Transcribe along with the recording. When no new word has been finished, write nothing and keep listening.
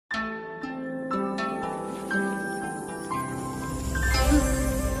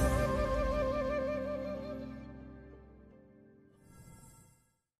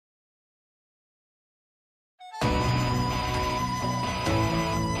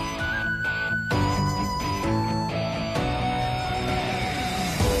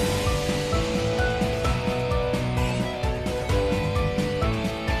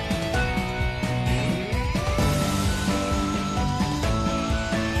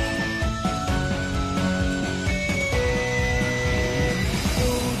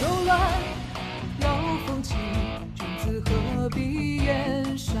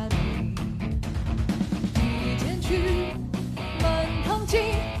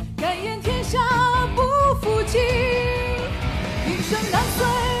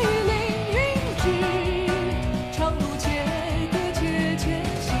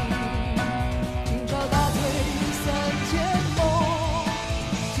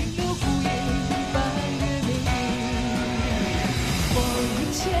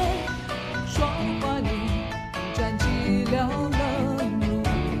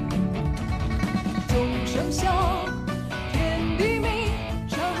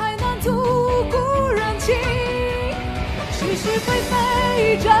是非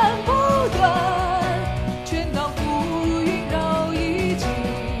非战不断，全当浮云绕一境。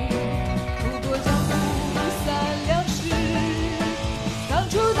不过江湖三两事，当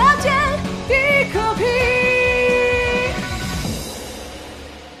初大剑已可平。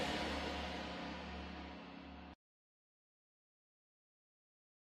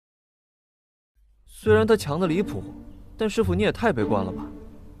虽然他强得离谱，但师傅你也太悲观了吧？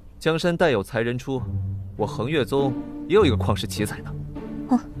江山代有才人出，我恒月宗也有一个旷世奇才呢。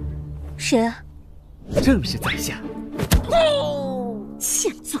哦，谁啊？正是在下。哦，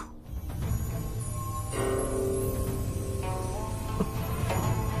欠揍！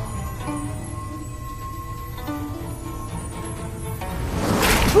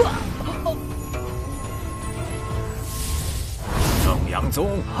正阳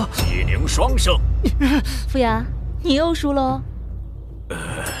宗鸡凌双胜。傅牙，你又输了哦。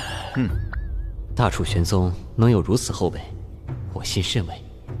大楚玄宗能有如此后辈，我心甚慰。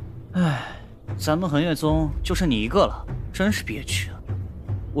唉，咱们恒月宗就剩你一个了，真是憋屈啊！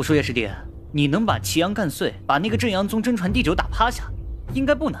我说叶师弟，你能把祁阳干碎，把那个正阳宗真传第9打趴下，应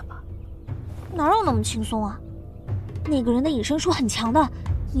该不难吧？哪有那么轻松啊？那个人的隐身术很强的，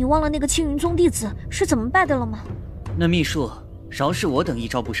你忘了那个青云宗弟子是怎么败的了吗？那秘术，饶是我等一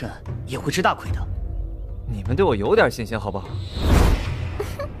招不慎，也会吃大亏的。你们对我有点信心好不好？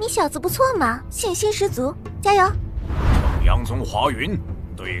你小子不错嘛，信心十足，加油！正阳宗华云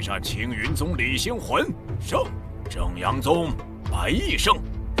对战青云宗李星魂，胜！正阳宗100亿胜！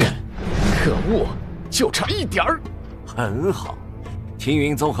可恶，就差一点儿。很好，青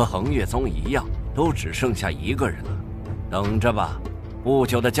云宗和恒月宗一样，都只剩下一个人了。等着吧，不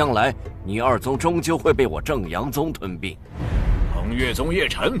久的将来，你二宗终究会被我正阳宗吞并。恒月宗叶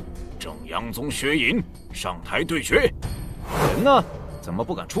辰，正阳宗薛隐上台对决。人呢？怎么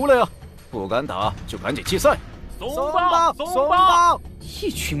不敢出来呀？不敢打就赶紧弃赛。松绑，松绑！一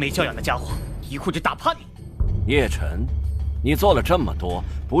群没教养的家伙，一会儿就打趴你。叶辰，你做了这么多，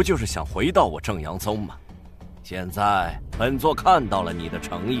不就是想回到我正阳宗吗？现在本座看到了你的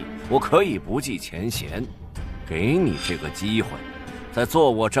诚意，我可以不计前嫌，给你这个机会，再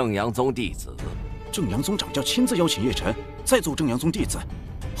做我正阳宗弟子。正阳宗掌教亲自邀请叶辰再做正阳宗弟子，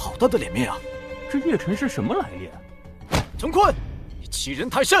好大的脸面啊！这叶辰是什么来历？陈坤，你欺人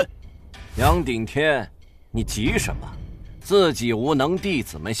太甚！杨顶天，你急什么？自己无能，弟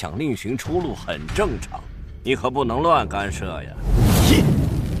子们想另寻出路很正常，你可不能乱干涉呀。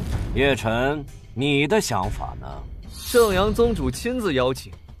叶辰，你的想法呢？正阳宗主亲自邀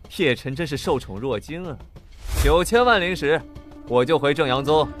请，叶辰真是受宠若惊啊！9000万灵石，我就回正阳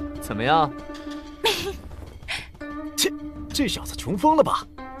宗，怎么样？切，这小子穷疯了吧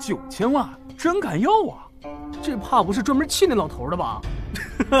？9000万，真敢要啊！这怕不是专门气那老头的吧？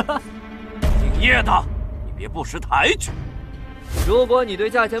姓叶的，你别不识抬举。如果你对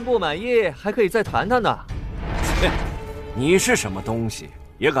价钱不满意，还可以再谈谈呢。切，你是什么东西，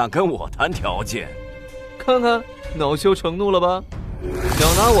也敢跟我谈条件？看看，恼羞成怒了吧？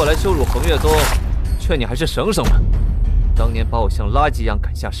想拿我来羞辱恒月宗，劝你还是省省吧。当年把我像垃圾一样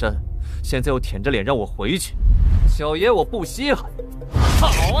赶下山，现在又舔着脸让我回去，小爷我不稀罕。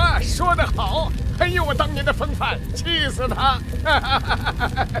好啊，说得好，很有我当年的风范，气死他！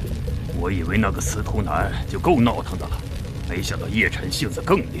我以为那个死头男就够闹腾的了，没想到叶辰性子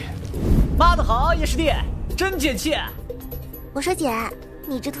更烈。骂得好，叶师弟，真解气。我说姐，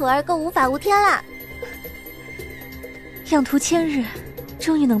你这徒儿够无法无天了。养徒千日，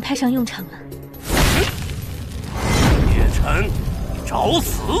终于能派上用场了。叶辰，你找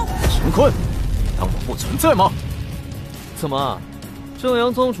死！陈坤，你当我不存在吗？怎么？正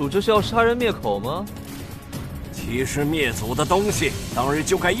阳宗主这是要杀人灭口吗？欺师灭祖的东西，当日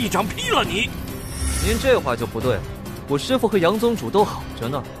就该一掌劈了你。您这话就不对了，我师父和杨宗主都好着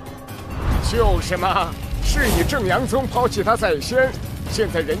呢。就是嘛，是你正阳宗抛弃他在先，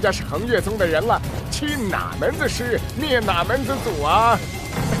现在人家是恒月宗的人了，欺哪门子师，灭哪门子祖啊！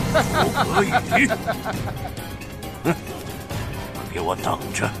不可以！哼，给我等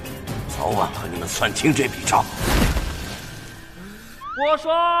着，早晚和你们算清这笔账。我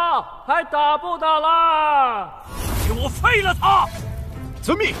说，还打不打了？给我废了他！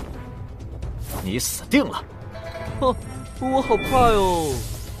遵命。你死定了！哼，我好怕哟。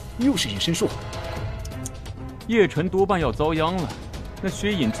又是隐身术。叶辰多半要遭殃了，那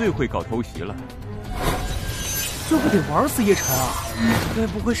薛隐最会搞偷袭了。这不得玩死叶辰啊？该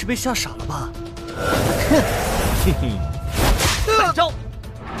不会是被吓傻了吧？哼，嘿嘿，看招！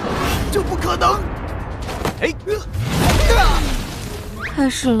这不可能！哎！开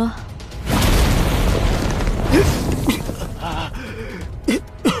始了。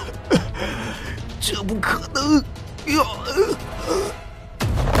这不可能！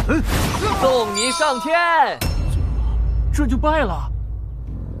送你上天！这就败了？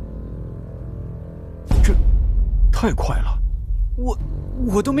这太快了！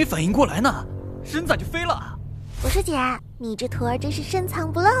我都没反应过来呢，人咋就飞了？我说姐，你这徒儿真是深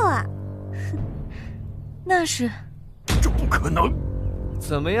藏不露啊！那是。这不可能！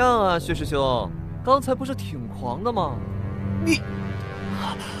怎么样啊，薛师兄？刚才不是挺狂的吗？你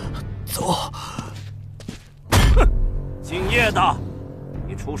走！哼，姓叶的，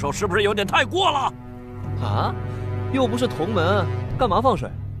你出手是不是有点太过了？啊？又不是同门，干嘛放水？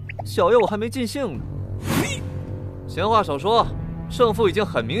小爷我还没尽兴呢。闲话少说，胜负已经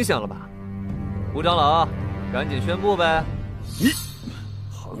很明显了吧？吴长老，赶紧宣布呗！你，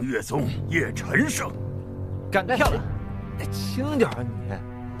恒月宗叶辰胜，干得漂亮！轻点啊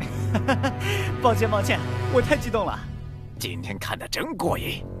你！抱歉，我太激动了。今天看得真过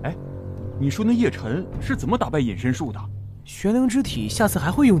瘾。哎，你说那叶辰是怎么打败隐身术的？玄灵之体下次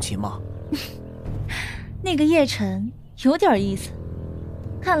还会用齐吗？那个叶辰有点意思，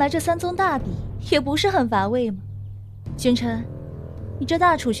看来这三宗大比也不是很乏味嘛。玄辰，你这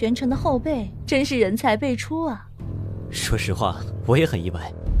大楚玄城的后辈真是人才辈出啊！说实话，我也很意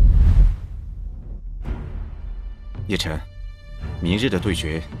外。叶辰，明日的对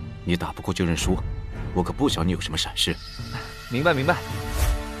决，你打不过就认输，我可不想你有什么闪失。明白。你明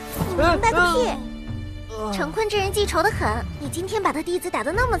白个屁！成坤这人记仇的很，你今天把他弟子打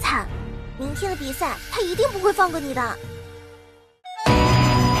得那么惨，明天的比赛他一定不会放过你的。